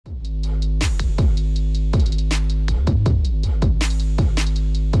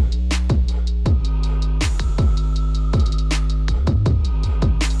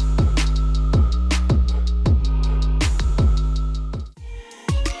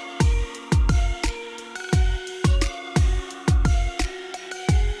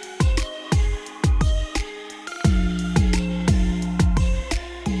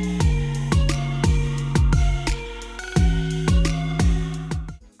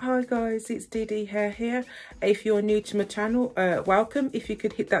Hi guys, it's Dee Hair here. If you're new to my channel, welcome. If you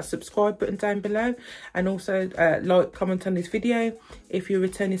could hit that subscribe button down below and also like, comment on this video. If you're a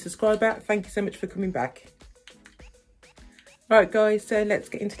returning subscriber, thank you so much for coming back. Right guys, so let's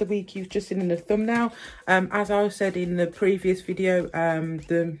get into the wig you've just seen in the thumbnail. As I said in the previous video,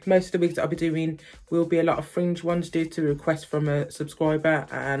 most of the wigs that I'll be doing will be a lot of fringe ones due to a request from a subscriber,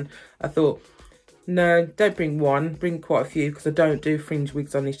 and I thought, no, don't bring one, bring quite a few, because I don't do fringe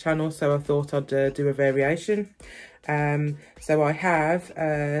wigs on this channel, so I thought I'd do a variation. So I have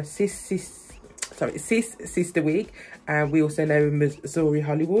Sis Sister Wig, and we also know him as Zury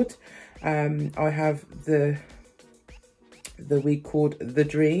Hollywood. I have the wig called The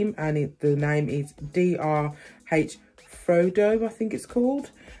Dream, and the name is DRH Frodo, I think it's called,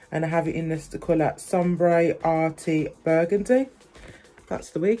 and I have it in the colour Sombre RT Burgundy.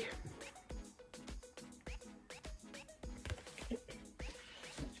 That's the wig.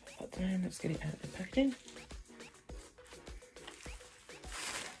 Let's get it out of the packaging.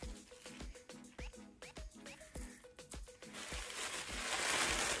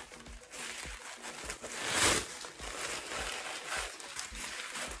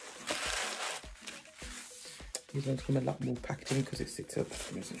 These ones come a lot more packaging because it sits up.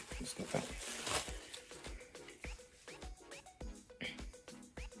 Just got that.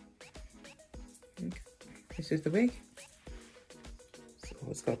 This is the wig. So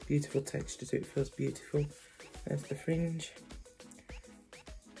it's got a beautiful texture to it, feels beautiful. There's the fringe.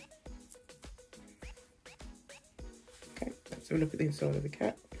 Okay, let's have a look at the inside of the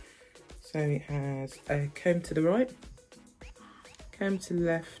cap. So it has a comb to the right, comb to the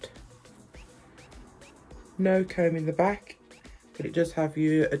left, no comb in the back, but it does have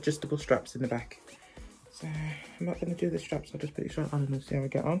your adjustable straps in the back. So I'm not going to do the straps, I'll just put it straight on and see how we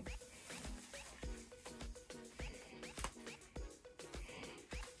get on.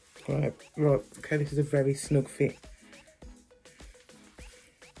 Right, okay, this is a very snug fit.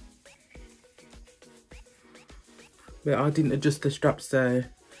 But I didn't adjust the straps, so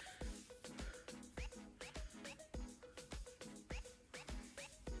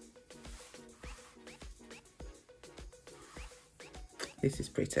this is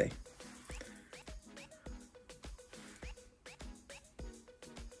pretty.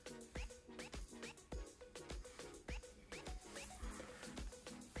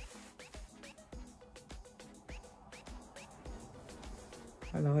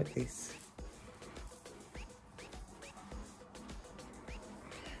 I like this.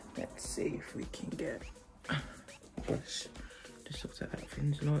 Let's see if we can get a brush to sort out that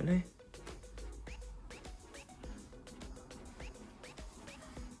fringe lightly.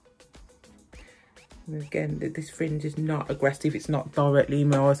 And again, this fringe is not aggressive, it's not directly in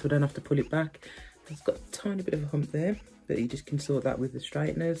my eye, so I don't have to pull it back. It's got a tiny bit of a hump there, but you just can sort that with the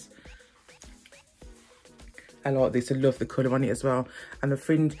straighteners. I like this, I love the colour on it as well. And the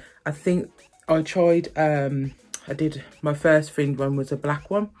fringe, I think I tried, I did, my first fringe one was a black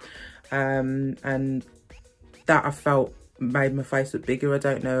one. And that I felt made my face look bigger. I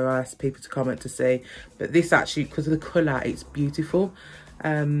don't know, I asked people to comment to see. But this actually, because of the colour, it's beautiful.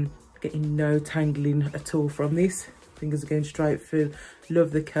 Getting no tangling at all from this. Fingers are going straight through.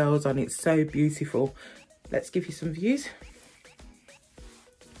 Love the curls on it, so beautiful. Let's give you some views.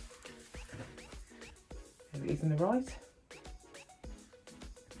 There it is in the right,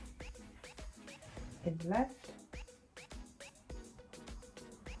 in the left,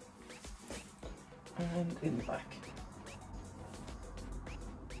 and in the back.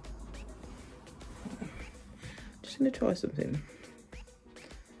 Just going to try something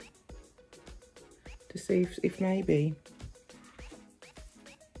to see if maybe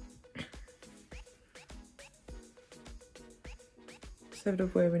instead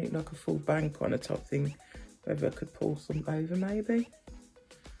of wearing it like a full bank on a top thing, whether I could pull some over maybe.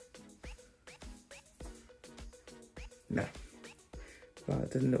 No, well,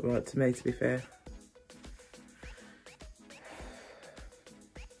 it doesn't look right to me, to be fair.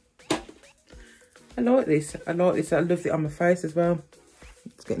 I like this, I like this, I love it on my face as well.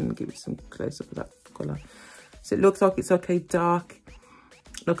 Let's give it some close up of that colour. So it looks like it's like a dark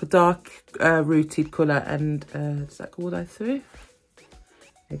rooted colour, and does that go all the way through?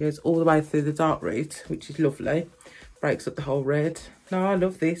 It goes all the way through the dark root, which is lovely. Breaks up the whole red. No, I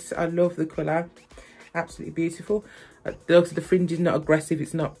love this. I love the colour. Absolutely beautiful. The fringe is not aggressive.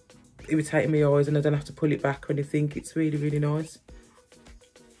 It's not irritating my eyes, and I don't have to pull it back or anything. It's really, really nice.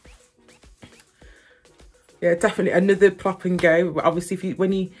 Yeah, definitely another pop and go. Obviously,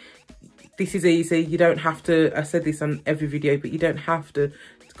 this is easy. You don't have to, I said this on every video, but you don't have to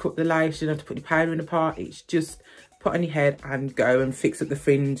cut the lace. You don't have to put your powder in a part. It's just put on your head and go and fix up the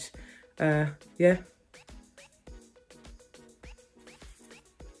fringe. Yeah.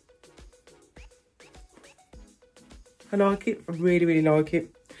 I like it. I really, really like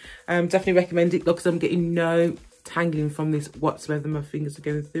it. Definitely recommend it because I'm getting no tangling from this whatsoever. My fingers are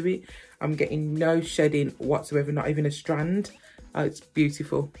going through it. I'm getting no shedding whatsoever, not even a strand. Oh, it's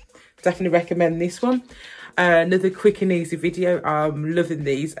beautiful. Definitely recommend this one. Another quick and easy video. I'm loving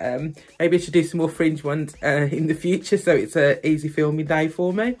these. Maybe I should do some more fringe ones in the future, so it's an easy filming day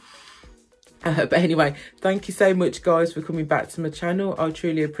for me. But anyway, thank you so much, guys, for coming back to my channel. I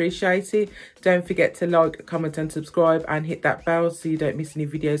truly appreciate it. Don't forget to like, comment and subscribe and hit that bell so you don't miss any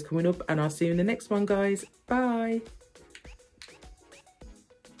videos coming up. And I'll see you in the next one, guys. Bye.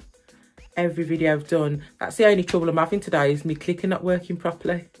 Every video I've done, that's the only trouble I'm having today, is me clicking not working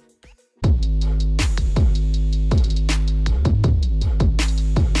properly.